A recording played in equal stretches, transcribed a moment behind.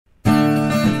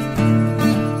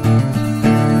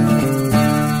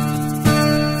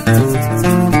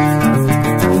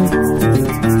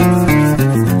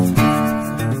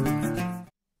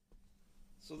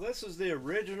the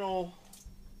original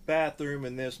bathroom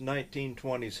in this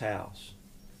 1920s house.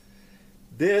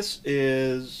 This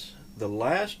is the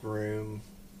last room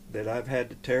that I've had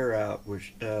to tear out with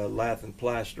lath and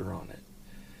plaster on it.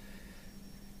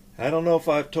 I don't know if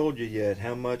I've told you yet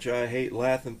how much I hate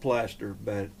lath and plaster,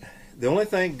 but the only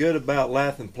thing good about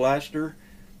lath and plaster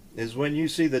is when you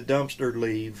see the dumpster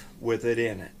leave with it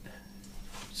in it.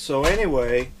 So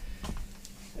anyway,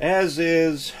 as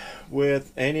is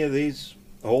with any of these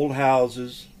old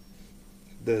houses,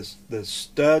 the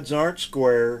studs aren't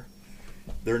square,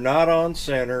 they're not on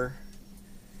center,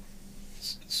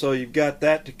 so you've got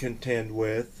that to contend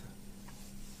with.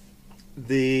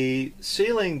 The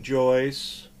ceiling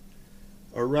joists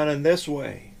are running this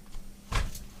way,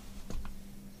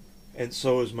 and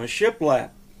so is my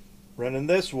shiplap running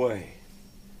this way.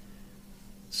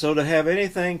 So to have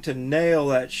anything to nail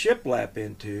that shiplap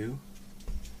into,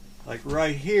 like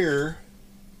right here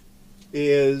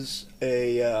is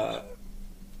a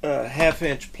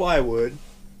half-inch plywood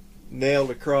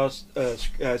nailed across,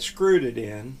 screwed it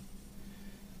in,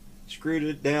 screwed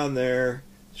it down there,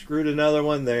 screwed another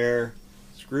one there,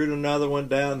 screwed another one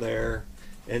down there,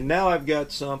 and now I've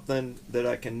got something that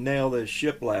I can nail this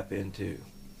shiplap into.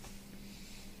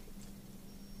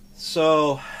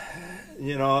 So,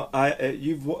 you know,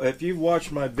 if you've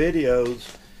watched my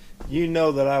videos, you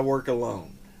know that I work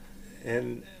alone.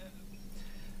 And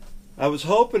I was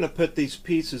hoping to put these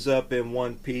pieces up in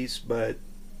one piece, but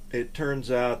it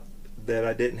turns out that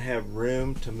I didn't have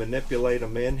room to manipulate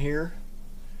them in here.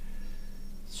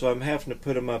 So I'm having to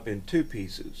put them up in two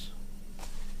pieces.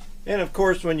 And of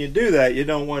course, when you do that, you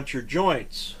don't want your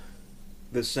joints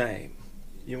the same.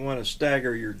 You want to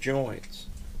stagger your joints.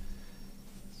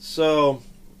 So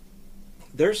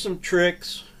there's some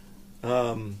tricks.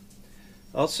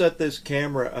 I'll set this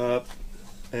camera up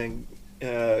and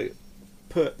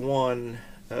put one,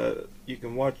 you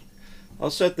can watch, I'll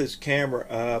set this camera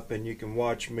up and you can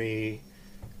watch me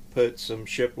put some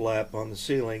shiplap on the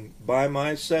ceiling by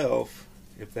myself,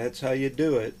 if that's how you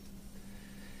do it.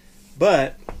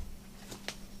 But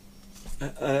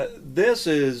this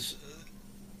is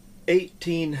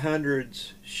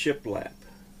 1800s shiplap.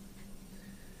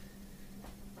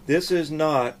 This is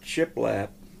not shiplap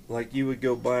like you would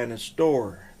go buy in a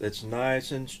store that's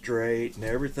nice and straight and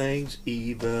everything's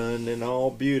even and all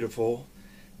beautiful.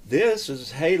 This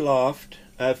is hayloft.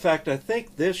 In fact, I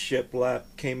think this shiplap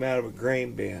came out of a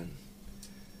grain bin.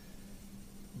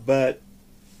 But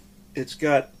it's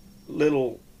got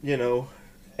little, you know,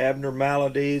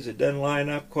 abnormalities. It doesn't line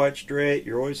up quite straight.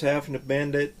 You're always having to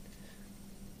bend it.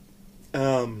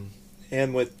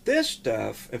 And with this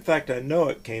stuff, in fact, I know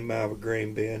it came out of a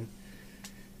grain bin.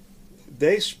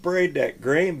 They sprayed that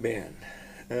grain bin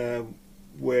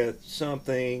with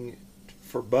something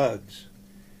for bugs.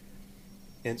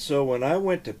 And so when I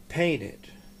went to paint it,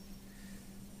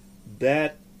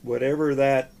 that, whatever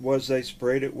that was they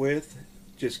sprayed it with,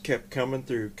 just kept coming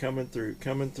through, coming through,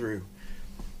 coming through.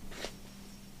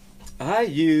 I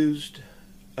used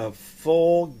a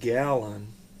full gallon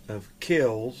of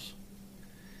Kills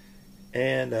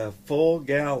and a full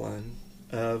gallon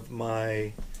of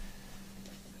my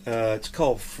it's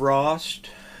called Frost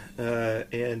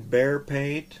and Bear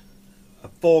paint. A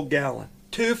full gallon,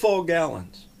 2 full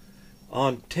gallons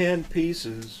on 10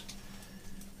 pieces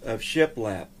of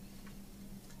shiplap.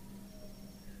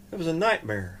 It was a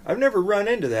nightmare. I've never run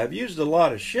into that. I've used a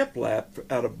lot of shiplap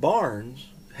out of barns,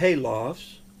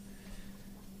 haylofts,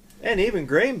 and even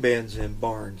grain bins in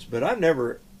barns, but I've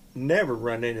never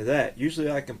run into that.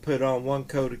 Usually I can put on 1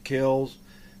 coat of Kills,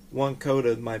 1 coat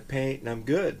of my paint, and I'm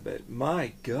good. But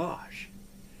my gosh,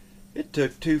 it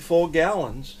took 2 full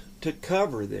gallons to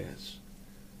cover this.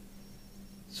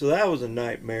 So that was a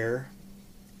nightmare.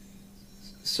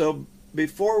 So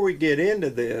before we get into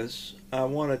this, I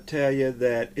want to tell you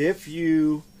that if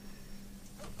you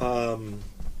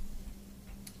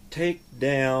take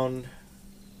down,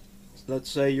 let's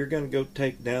say you're going to go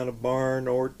take down a barn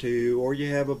or two, or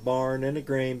you have a barn and a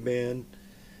grain bin,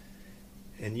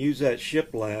 and use that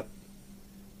shiplap.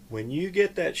 When you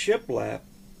get that shiplap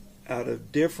out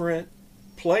of different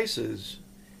places,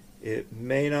 it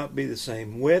may not be the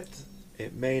same width,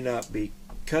 it may not be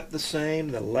cut the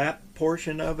same, the lap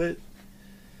portion of it.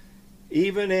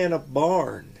 Even in a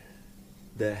barn,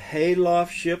 the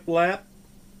hayloft shiplap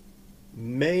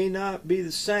may not be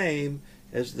the same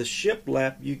as the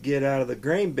shiplap you get out of the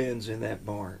grain bins in that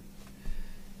barn.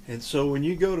 And so when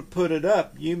you go to put it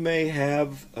up, you may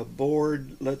have a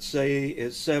board, let's say,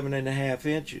 is 7.5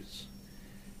 inches,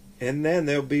 and then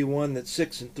there'll be one that's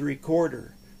 6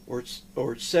 3/4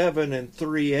 or 7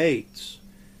 3/8.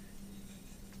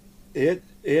 It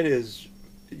is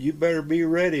you better be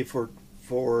ready for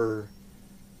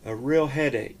a real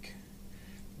headache.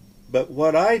 But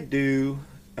what I do,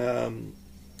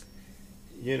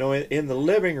 you know, in the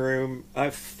living room, I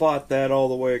fought that all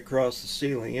the way across the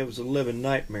ceiling. It was a living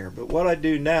nightmare. But what I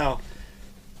do now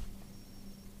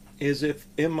is, if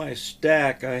in my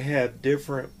stack I have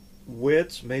different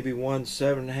widths, maybe 1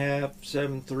 7.5,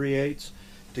 7 3/8,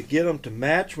 to get them to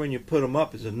match when you put them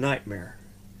up is a nightmare.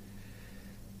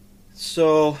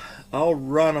 So I'll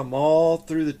run them all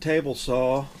through the table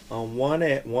saw on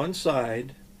one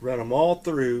side, run them all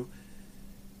through,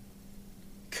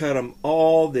 cut them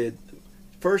all.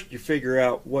 First you figure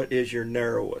out what is your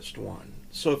narrowest one.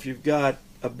 So if you've got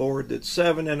a board that's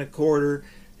 7 1/4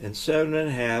 and 7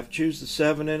 1/2, choose the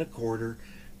 7 1/4,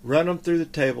 run them through the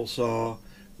table saw,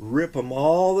 rip them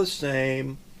all the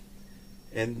same,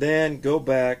 and then go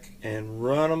back and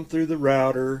run them through the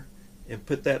router and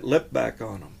put that lip back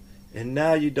on them. And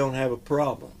now you don't have a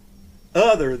problem,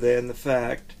 other than the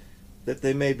fact that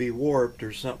they may be warped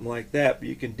or something like that, but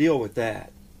you can deal with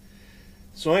that.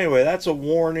 So anyway, that's a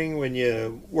warning when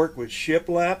you work with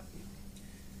shiplap.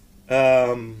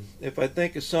 If I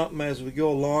think of something as we go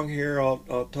along here,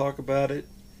 I'll talk about it.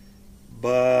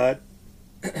 But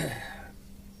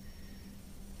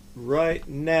right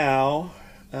now,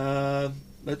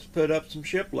 let's put up some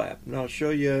shiplap, and I'll show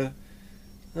you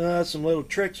some little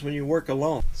tricks when you work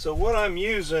alone. So what I'm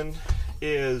using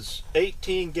is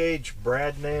 18 gauge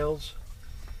brad nails,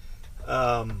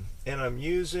 and I'm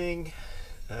using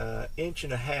 1.5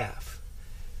 inches.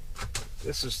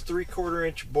 This is 3/4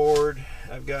 inch board.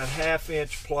 I've got 1/2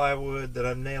 inch plywood that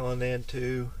I'm nailing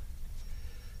into,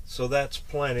 so that's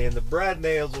plenty. And the brad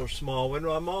nails are small. When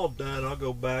I'm all done, I'll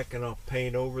go back and I'll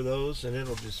paint over those, and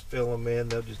it'll just fill them in.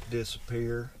 They'll just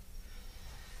disappear.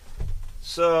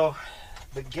 So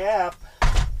the gap,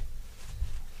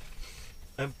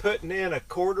 I'm putting in a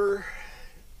quarter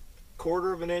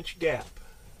of an inch gap,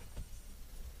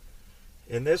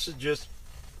 and this is just,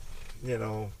 you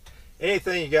know,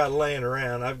 anything you got laying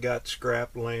around. I've got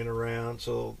scrap laying around,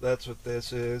 so that's what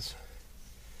this is.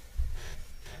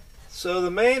 So the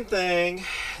main thing,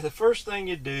 the first thing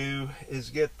you do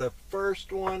is get the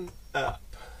first one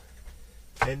up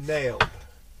and nailed,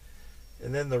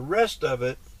 and then the rest of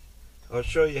it I'll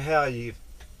show you how you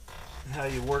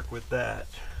work with that.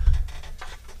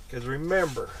 Because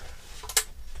remember,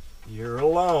 you're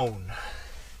alone.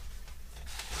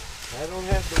 I don't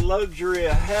have the luxury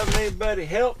of having anybody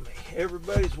help me.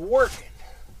 Everybody's working.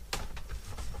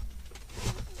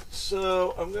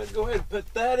 So I'm going to go ahead and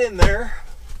put that in there.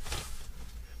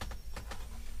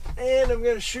 And I'm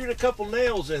going to shoot a couple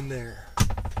nails in there.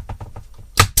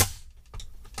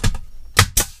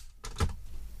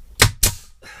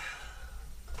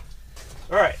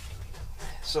 Alright,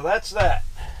 so that's that.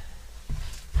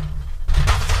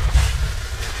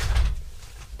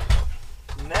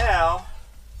 Now,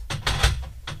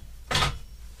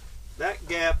 that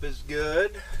gap is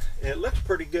good. It looks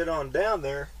pretty good on down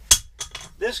there.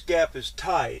 This gap is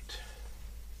tight.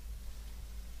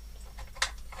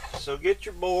 So get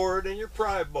your board and your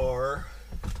pry bar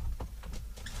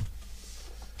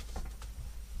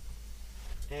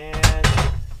and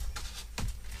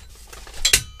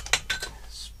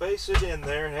space it in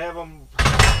there, and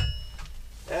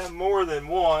have more than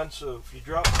one, so if you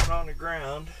drop it on the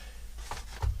ground.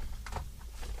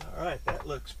 Alright, that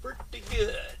looks pretty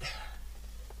good.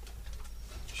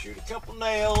 Shoot a couple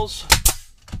nails.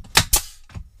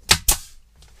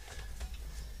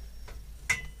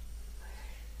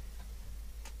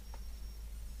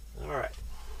 Alright.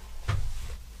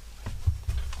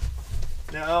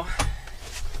 Now,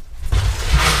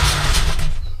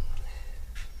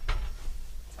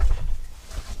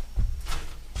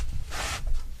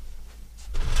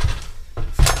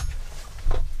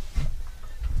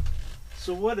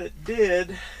 so what it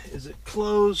did is it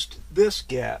closed this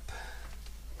gap.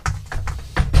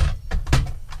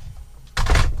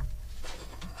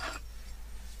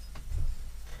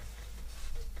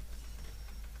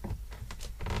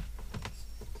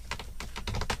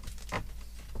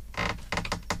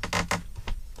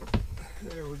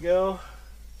 There we go.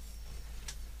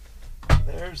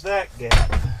 There's that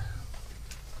gap.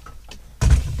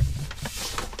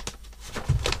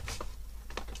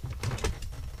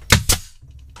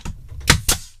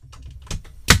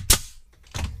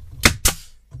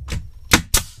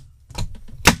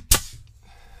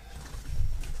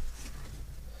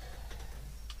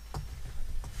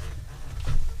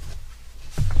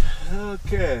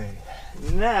 Okay,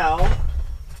 now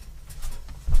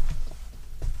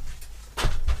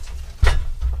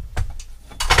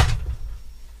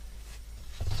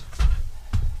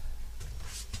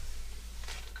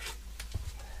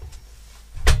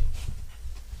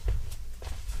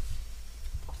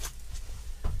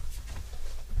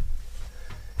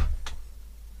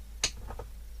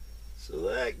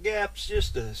that gap's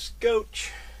just a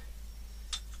scotch.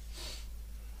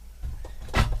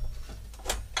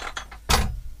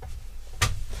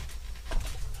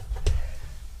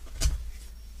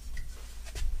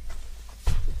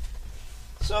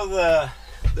 So the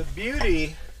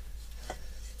beauty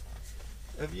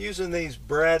of using these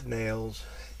brad nails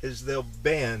is they'll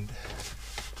bend.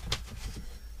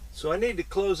 So I need to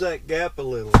close that gap a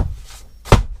little.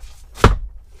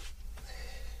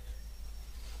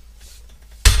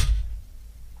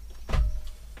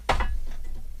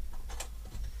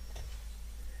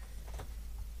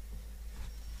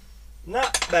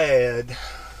 Not bad.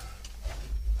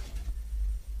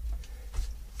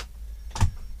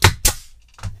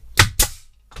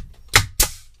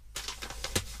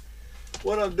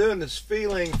 What I'm doing is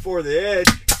feeling for the edge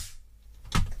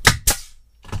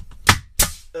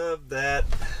of that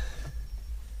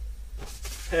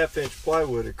 1/2-inch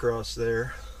plywood across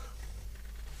there.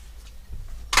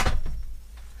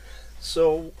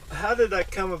 So how did I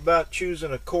come about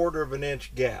choosing a 1/4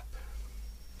 inch gap?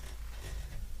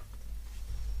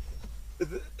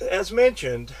 As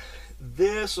mentioned,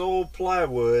 this old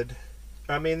plywood,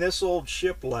 this old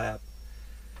shiplap,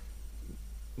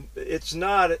 it's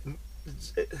not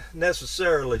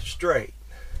necessarily straight.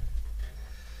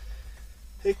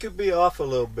 It could be off a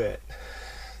little bit.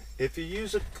 If you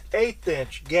use an 1/8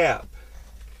 inch gap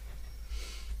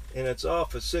and it's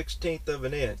off a 1/16 of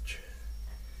an inch,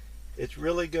 it's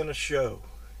really going to show.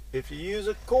 If you use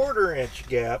a 1/4 inch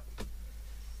gap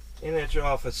and it's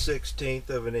off a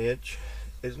 1/16 of an inch,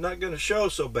 it's not going to show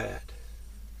so bad.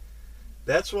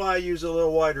 That's why I use a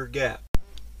little wider gap.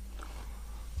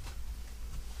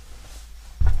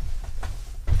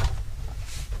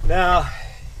 Now,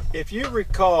 if you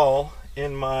recall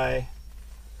in my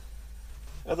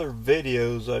other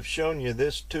videos, I've shown you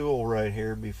this tool right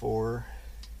here before.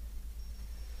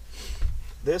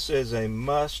 This is a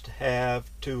must-have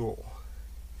tool.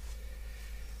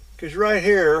 Because right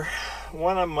here,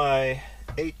 one of my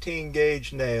 18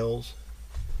 gauge nails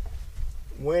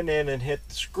went in and hit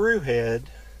the screw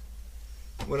head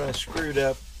when I screwed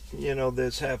up,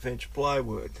 this 1/2 inch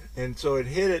plywood. And so it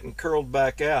hit it and curled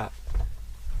back out.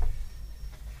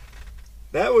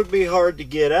 That would be hard to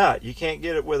get out. You can't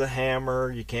get it with a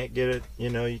hammer. You can't get it,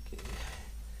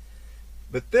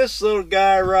 But this little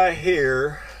guy right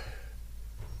here,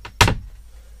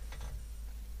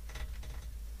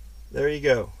 there you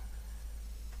go.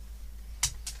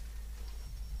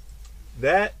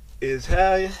 That is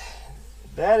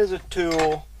a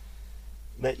tool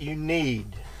that you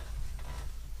need.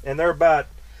 And they're about,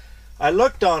 I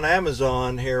looked on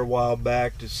Amazon here a while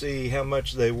back to see how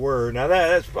much they were. Now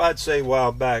that's, I'd say a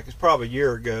while back, it's probably a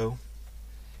year ago.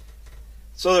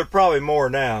 So they're probably more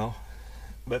now.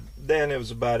 But then it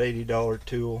was about $80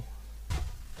 tool.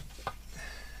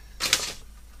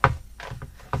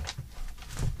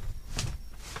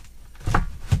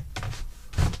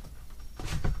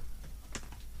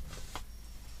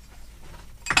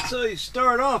 So you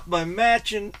start off by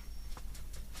matching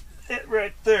it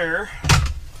right there.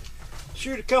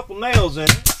 Shoot a couple nails in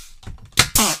it.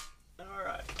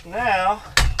 Alright, now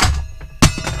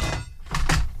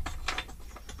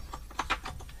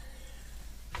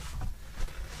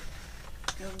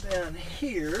come down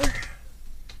here.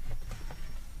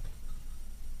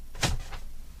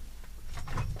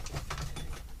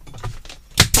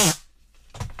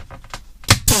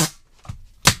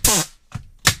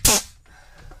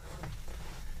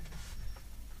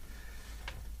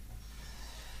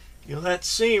 That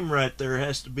seam right there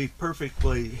has to be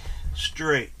perfectly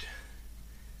straight.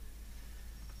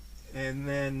 And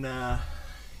then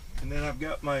I've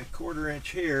got my 1/4 inch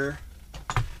here.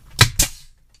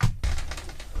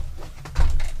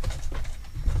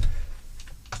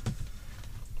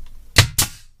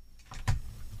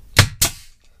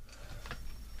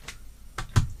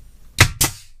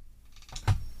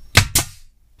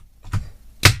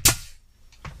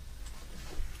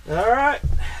 All right.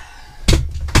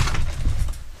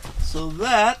 So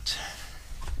that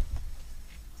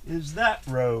is that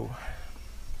row.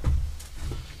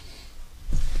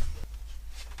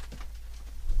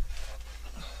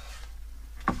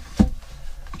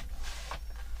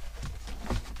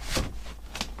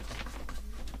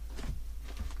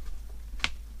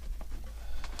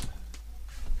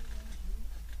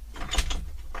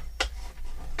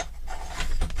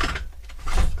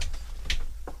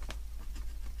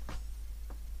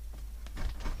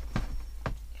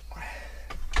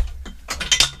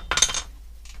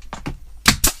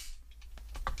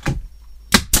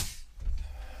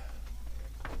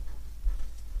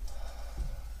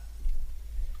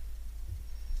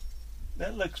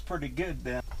 That looks pretty good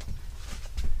then.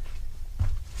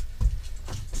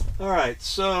 Alright,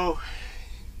 so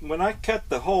when I cut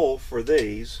the hole for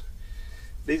these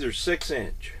are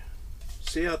 6-inch.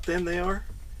 See how thin they are?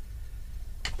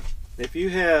 If you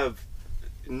have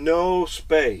no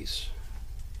space,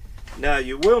 now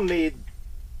you will need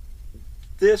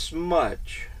this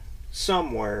much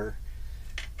somewhere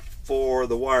for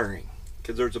the wiring,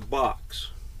 because there's a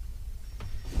box,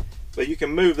 but you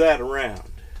can move that around.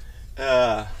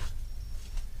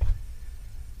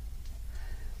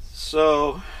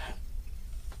 So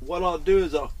what I'll do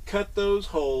is I'll cut those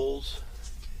holes,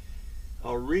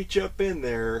 I'll reach up in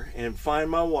there and find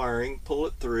my wiring, pull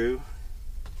it through,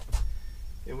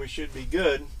 and we should be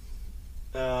good.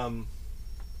 But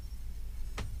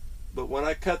when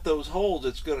I cut those holes,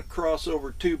 it's going to cross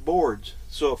over 2 boards.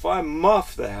 So if I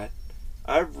muff that,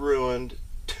 I've ruined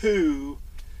 2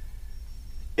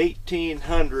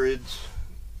 1800s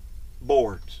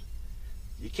boards.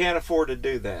 You can't afford to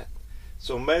do that.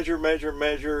 So measure, measure,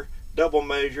 measure, double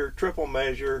measure, triple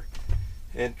measure,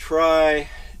 and try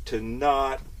to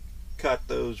not cut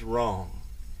those wrong.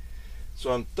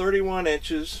 So I'm 31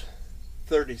 inches,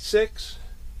 36,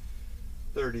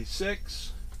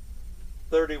 36,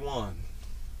 31.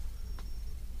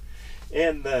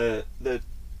 And the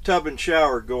tub and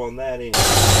shower go on that end.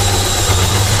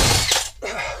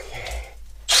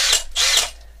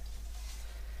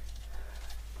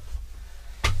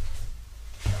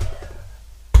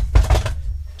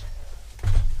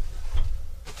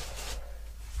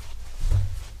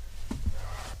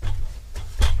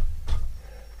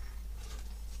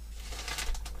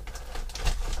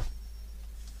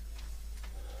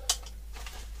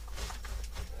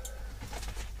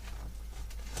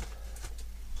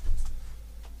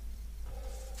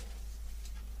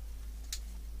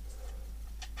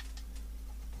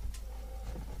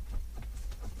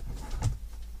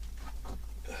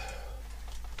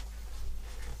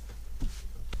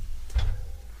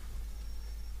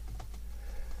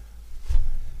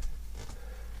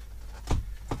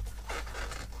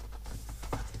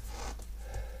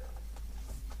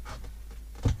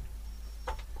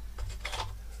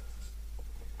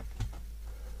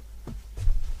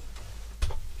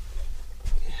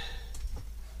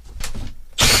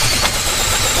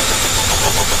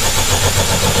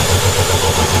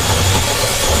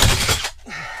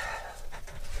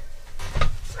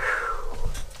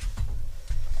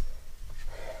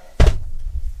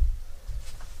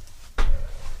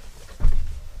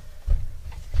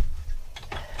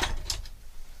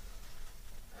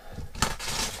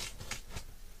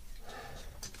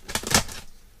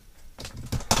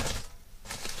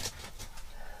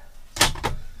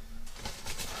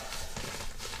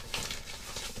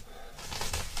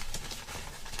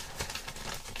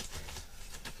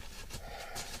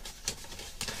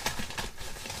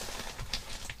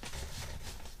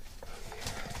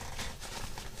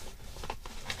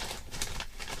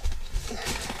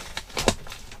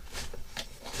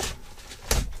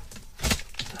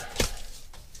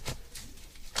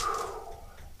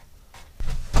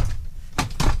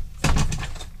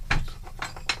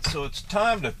 So it's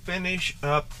time to finish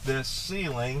up this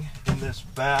ceiling in this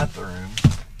bathroom.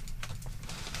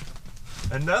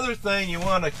 Another thing you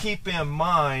want to keep in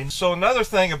mind, so another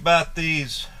thing about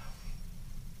these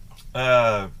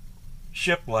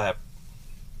shiplap,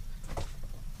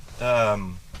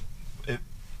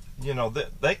 you know,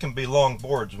 they can be long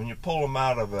boards. When you pull them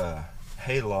out of a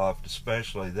hayloft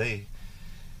especially,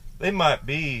 they might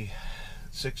be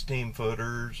 16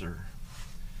 footers, or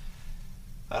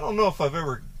I don't know if I've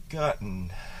ever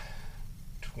gotten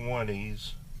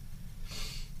 20s.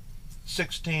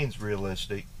 16's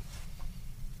realistic.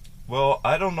 Well,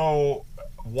 I don't know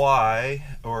why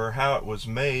or how it was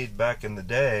made back in the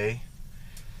day,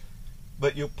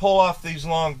 but you pull off these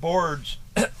long boards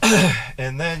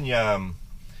and then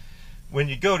when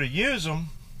you go to use them,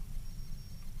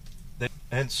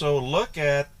 and so look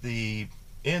at the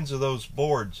ends of those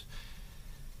boards,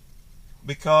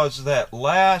 because that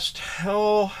last,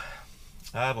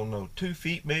 I don't know, 2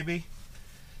 feet maybe,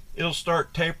 it'll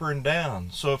start tapering down.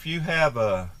 So if you have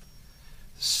a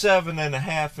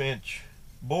 7.5 inch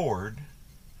board,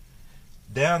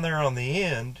 down there on the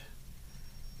end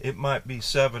it might be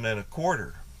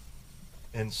 7.25,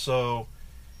 and so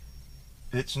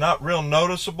it's not real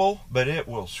noticeable, but it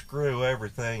will screw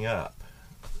everything up.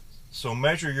 So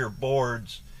measure your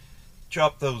boards,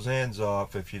 chop those ends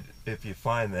off if you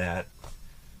find that.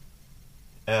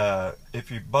 If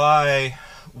you buy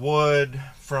wood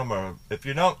from if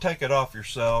you don't take it off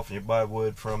yourself and you buy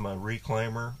wood from a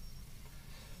reclaimer,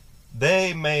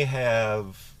 they may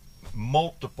have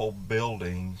multiple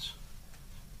buildings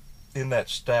in that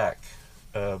stack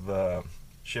of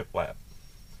shiplap.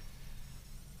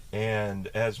 And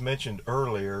as mentioned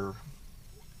earlier,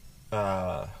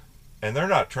 and they're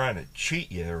not trying to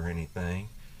cheat you or anything,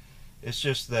 it's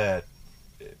just that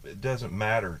it doesn't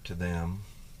matter to them.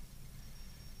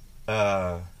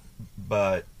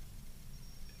 But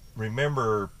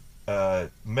remember,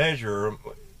 measure,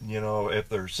 you know, if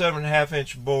they're 7.5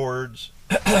 inch boards,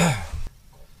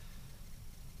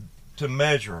 to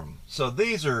measure them. So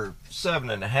these are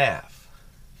 7.5.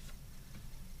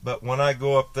 But when I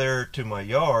go up there to my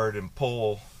yard and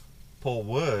pull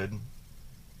wood,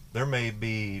 there may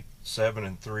be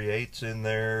 7 3/8 in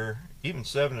there, even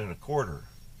 7 1/4,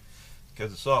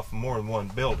 because it's off more than one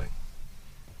building.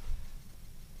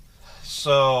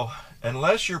 So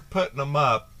unless you're putting them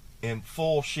up in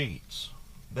full sheets,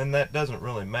 then that doesn't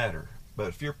really matter. But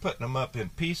if you're putting them up in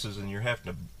pieces and you're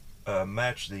having to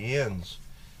match the ends,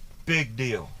 big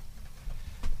deal.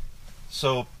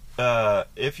 So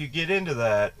if you get into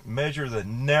that, measure the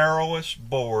narrowest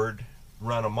board,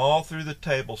 run them all through the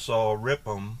table saw, rip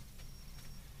them,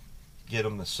 get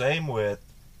them the same width,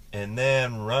 and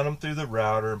then run them through the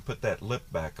router and put that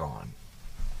lip back on.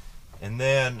 And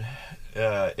then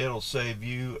it'll save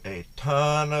you a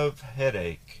ton of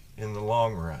headache in the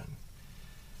long run.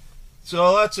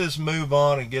 So let's just move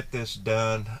on and get this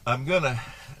done. I'm gonna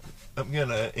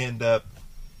end up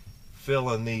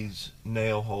filling these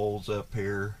nail holes up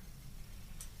here,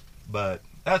 but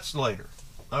that's later.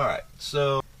 Alright,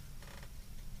 so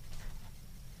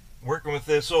working with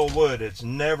this old wood, it's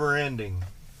never ending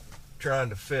trying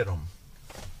to fit them.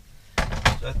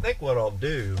 So I think what I'll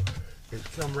do is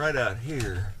come right out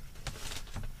here.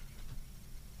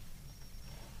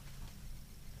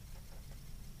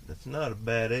 That's not a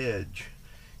bad edge.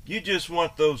 You just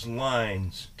want those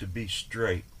lines to be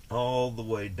straight all the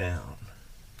way down.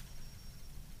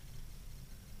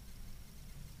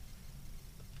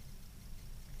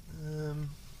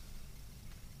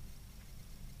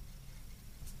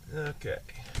 Okay,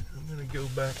 I'm going to go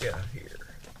back out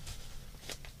here.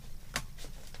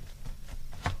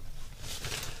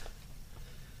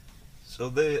 So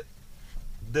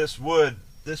this wood,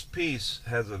 this piece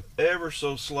has an ever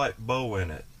so slight bow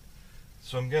in it.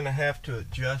 So I'm going to have to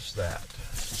adjust that.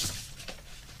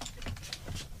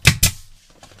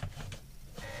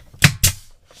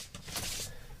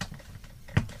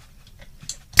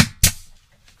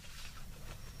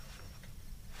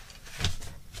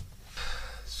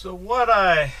 So what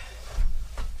I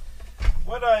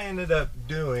ended up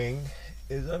doing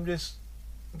is I'm just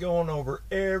going over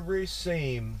every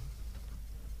seam.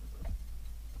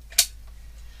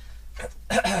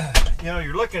 You know,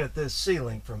 you're looking at this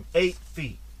ceiling from 8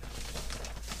 feet.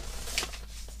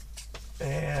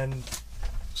 And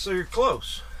so you're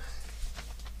close.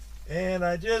 And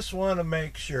I just want to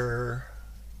make sure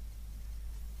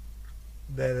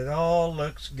that it all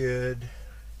looks good.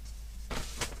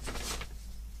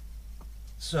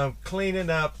 So I'm cleaning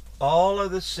up all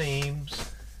of the seams.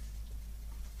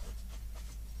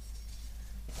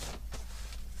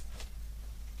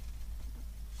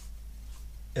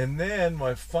 And then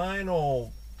my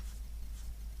final,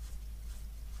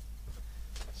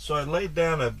 so I laid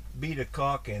down a bead of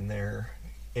caulk in there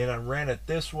and I ran it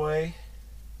this way,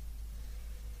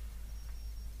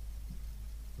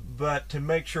 but to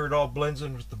make sure it all blends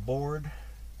in with the board,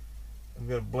 I'm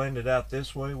going to blend it out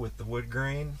this way with the wood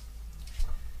grain.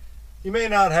 You may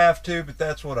not have to, but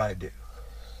that's what I do.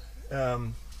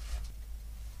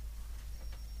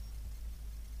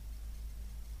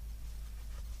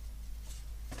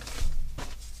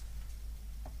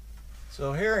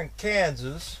 So here in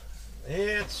Kansas,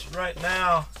 it's right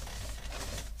now,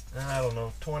 I don't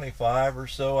know, 25 or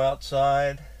so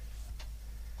outside.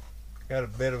 Got a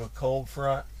bit of a cold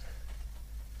front.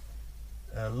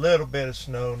 A little bit of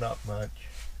snow, not much.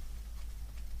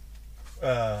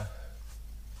 But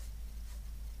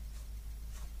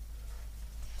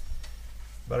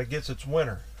I guess it's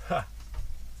winter. Huh.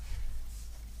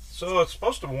 So it's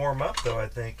supposed to warm up though, I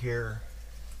think, here.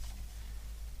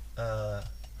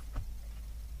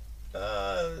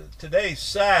 Today's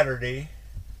Saturday,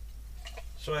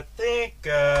 so I think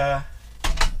I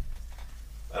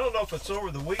don't know if it's over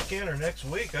the weekend or next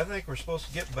week. I think we're supposed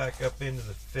to get back up into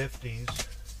the 50s.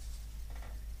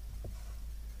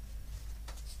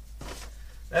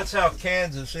 That's how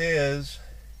Kansas is.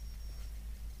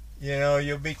 You know,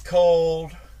 you'll be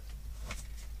cold,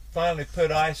 finally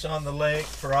put ice on the lake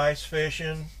for ice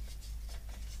fishing,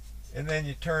 and then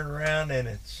you turn around and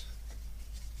it's,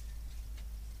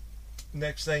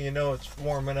 next thing you know, it's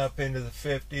warming up into the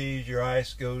 50s, your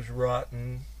ice goes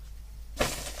rotten.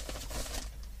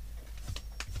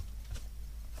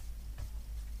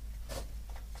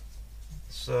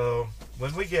 So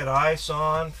when we get ice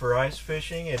on for ice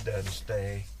fishing, it doesn't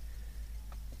stay.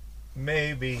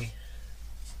 Maybe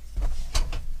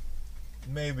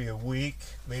a week,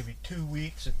 maybe 2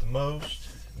 weeks at the most.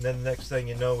 And then the next thing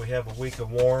you know, we have a week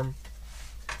of warm.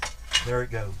 There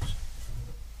it goes.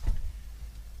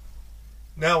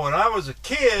 Now, when I was a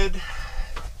kid,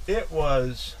 it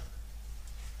was,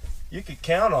 you could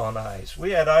count on ice.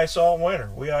 We had ice all winter.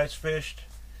 We ice fished.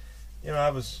 You know,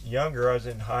 I was younger. I was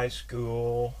in high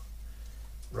school,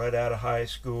 right out of high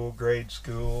school, grade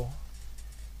school.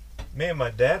 Me and my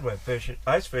dad went fishing,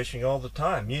 ice fishing all the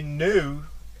time. You knew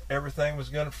everything was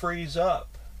going to freeze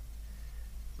up.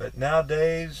 But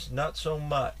nowadays, not so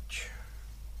much.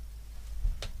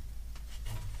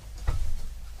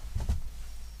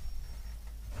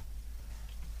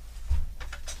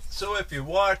 So if you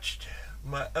watched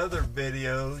my other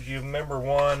videos, you remember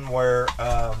one where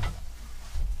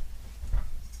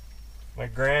my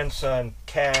grandson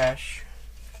Cash,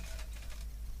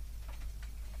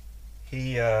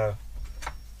 we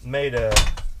made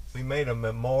a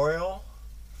memorial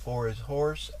for his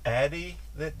horse Addie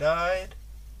that died.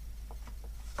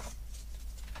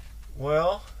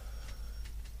 Well,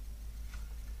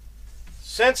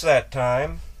 since that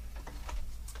time,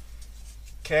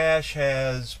 Cash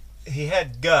he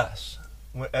had Gus.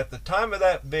 At the time of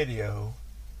that video,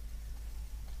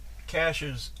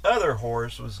 Cash's other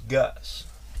horse was Gus.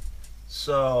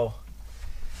 So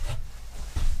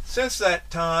since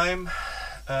that time,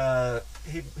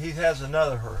 he has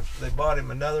another horse. They bought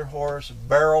him another horse, a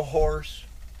barrel horse.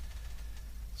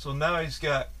 So now he's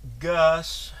got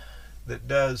Gus that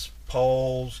does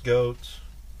poles, goats,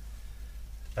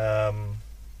 and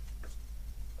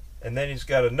then he's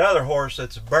got another horse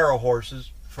that's barrel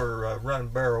horses for running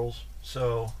barrels.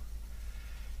 So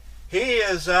he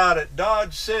is out at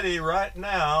Dodge City right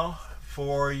now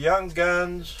for Young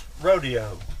Guns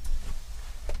Rodeo.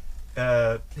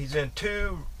 He's in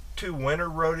two winter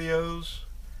rodeos.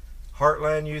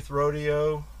 Heartland Youth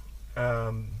Rodeo,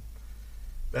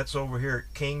 that's over here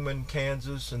at Kingman,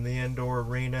 Kansas, in the indoor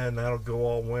arena, and that'll go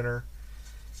all winter.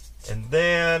 And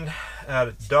then out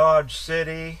at Dodge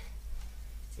City,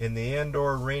 in the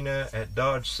indoor arena at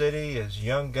Dodge City, is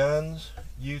Young Guns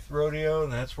Youth Rodeo,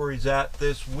 and that's where he's at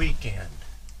this weekend.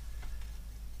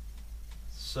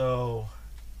 So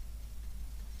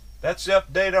that's the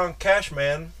update on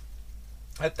Cashman.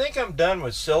 I think I'm done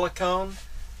with silicone,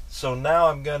 so now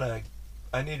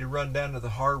I need to run down to the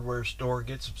hardware store,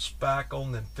 get some spackle,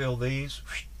 and then fill these,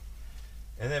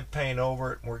 and then paint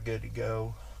over it, and we're good to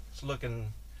go. It's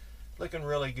looking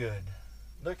really good.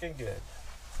 Looking good.